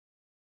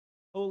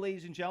Hello,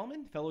 ladies and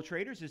gentlemen, fellow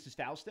traders. This is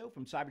Fausto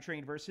from Cybertradingu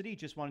University.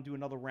 Just want to do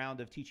another round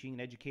of teaching and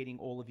educating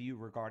all of you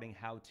regarding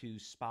how to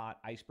spot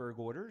iceberg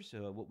orders,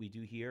 what we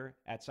do here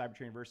at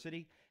Cybertradingu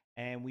University.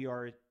 And we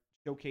are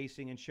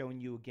showcasing and showing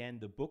you again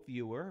the book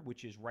viewer,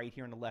 which is right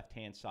here on the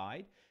left-hand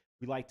side.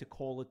 We like to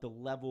call it the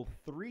level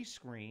 3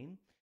 screen,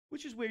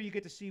 which is where you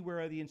get to see where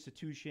are the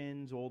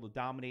institutions, all the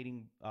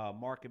dominating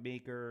market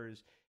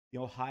makers,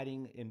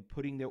 hiding and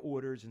putting their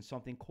orders in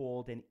something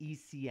called an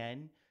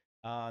ECN.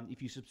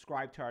 If you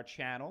subscribe to our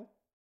channel,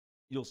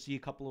 you'll see a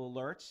couple of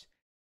alerts,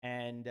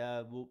 and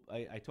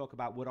I talk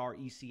about what are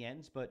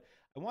ECNs, but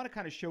I want to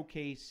kind of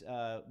showcase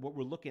what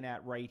we're looking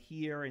at right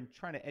here and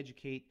trying to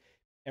educate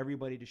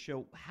everybody to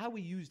show how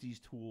we use these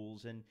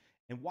tools and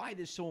why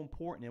this is so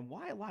important and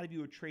why a lot of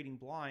you are trading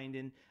blind.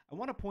 And I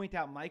want to point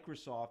out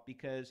Microsoft,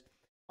 because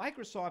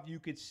Microsoft, you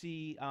could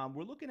see,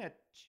 we're looking at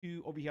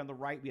two over here on the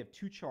right. We have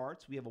two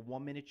charts. We have a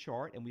 1-minute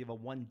chart and we have a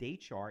 1-day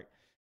chart.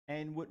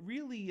 And what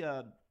really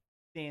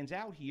stands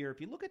out here, if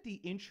you look at the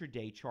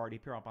intraday chart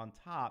here up on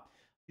top,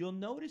 you'll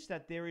notice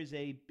that there is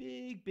a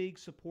big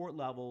support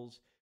levels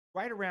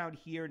right around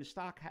here. The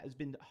stock has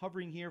been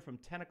hovering here from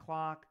 10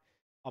 o'clock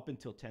up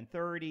until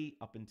 10:30,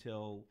 up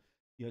until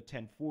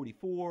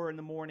 10:44 in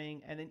the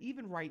morning, and then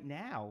even right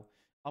now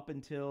up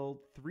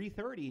until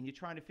 3:30. And you're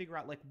trying to figure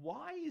out, like,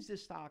 why is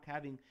this stock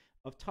having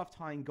a tough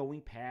time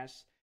going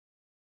past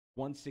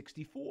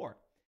 164?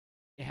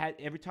 It had,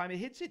 every time it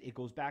hits it, it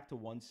goes back to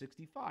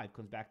 165,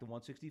 comes back to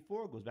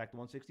 164, goes back to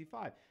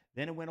 165.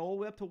 Then it went all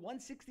the way up to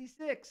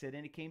 166, and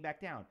then it came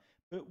back down.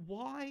 But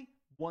why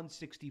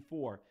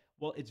 164?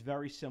 Well, it's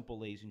very simple,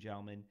 ladies and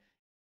gentlemen.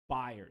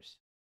 Buyers.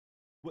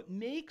 What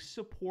makes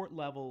support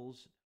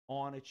levels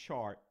on a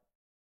chart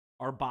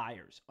are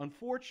buyers.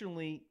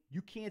 Unfortunately,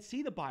 you can't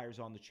see the buyers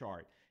on the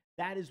chart.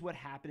 That is what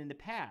happened in the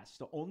past.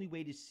 The only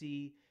way to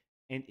see,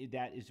 and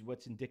that is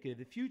what's indicative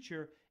of the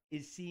future,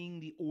 is seeing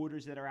the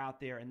orders that are out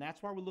there. And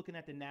that's why we're looking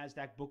at the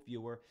NASDAQ book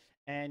viewer.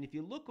 And if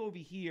you look over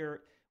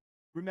here,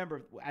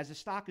 remember, as the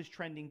stock is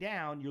trending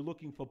down, you're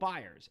looking for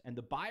buyers. And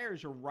the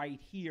buyers are right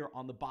here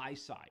on the buy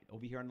side,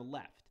 over here on the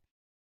left.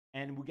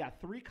 And we got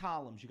 3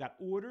 columns. You got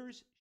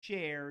orders,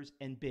 shares,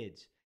 and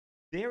bids.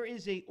 There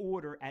is a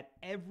order at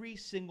every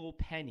single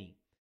penny.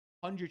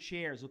 100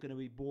 shares looking to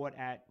be bought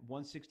at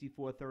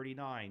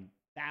 164.39,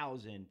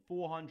 1,000,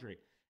 400,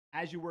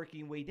 as you're working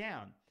your way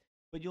down.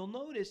 But you'll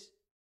notice,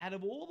 out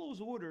of all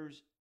those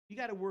orders, you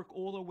got to work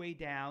all the way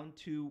down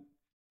to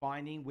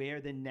finding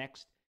where the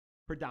next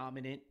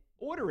predominant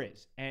order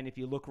is. And if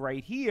you look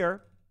right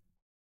here,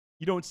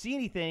 you don't see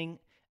anything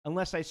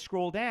unless I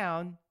scroll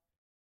down,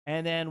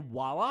 and then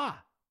voila,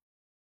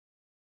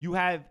 you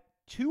have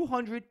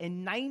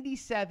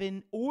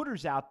 297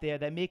 orders out there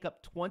that make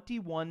up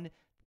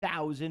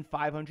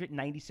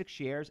 21,596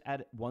 shares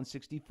at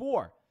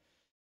 164.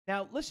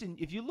 Now, listen,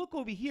 if you look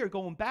over here,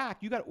 going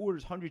back, you got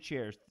orders, 100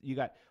 shares. You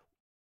got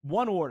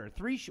 1 order,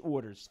 3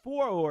 orders,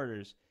 4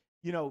 orders,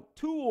 2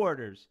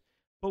 orders.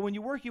 But when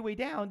you work your way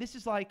down, this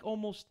is like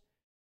almost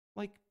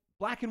like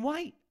black and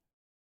white.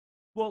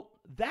 Well,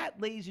 that,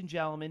 ladies and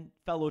gentlemen,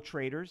 fellow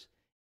traders,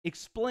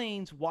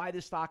 explains why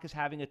the stock is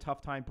having a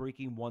tough time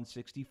breaking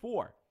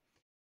 164.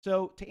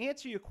 So to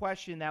answer your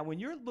question, that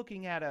when you're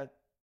looking at a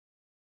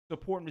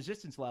support and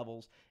resistance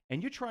levels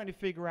and you're trying to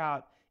figure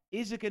out,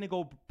 is it going to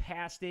go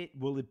past it?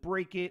 Will it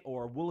break it?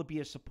 Or will it be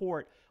a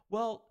support?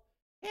 Well,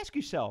 ask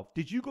yourself,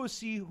 did you go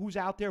see who's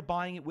out there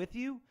buying it with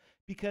you?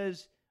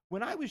 Because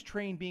when I was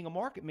trained being a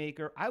market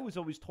maker, I was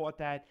always taught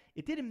that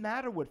it didn't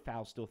matter what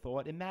Fausto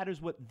thought. It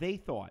matters what they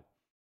thought.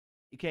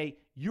 Okay,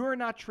 you're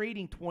not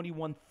trading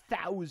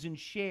 21,000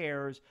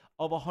 shares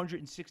of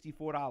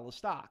 $164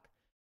 stock,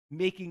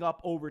 making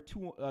up over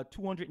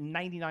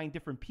 299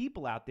 different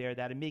people out there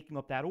that are making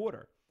up that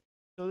order.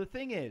 So the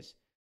thing is,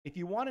 if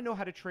you want to know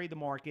how to trade the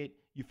market,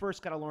 you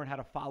first got to learn how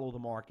to follow the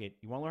market.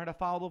 You want to learn how to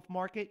follow the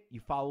market? You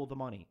follow the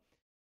money.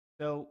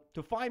 So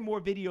to find more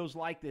videos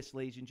like this,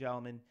 ladies and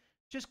gentlemen,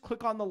 just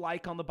click on the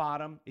like on the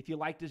bottom if you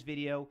like this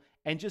video,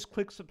 and just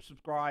click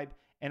subscribe,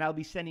 and I'll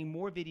be sending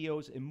more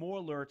videos and more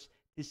alerts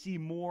to see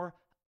more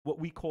what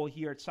we call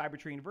here at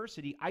Cybertradingu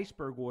University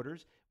iceberg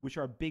orders, which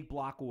are big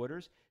block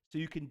orders, so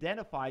you can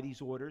identify these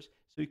orders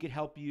so it can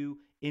help you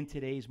in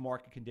today's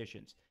market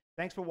conditions.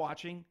 Thanks for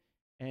watching,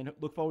 and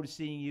look forward to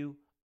seeing you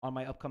on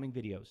my upcoming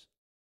videos.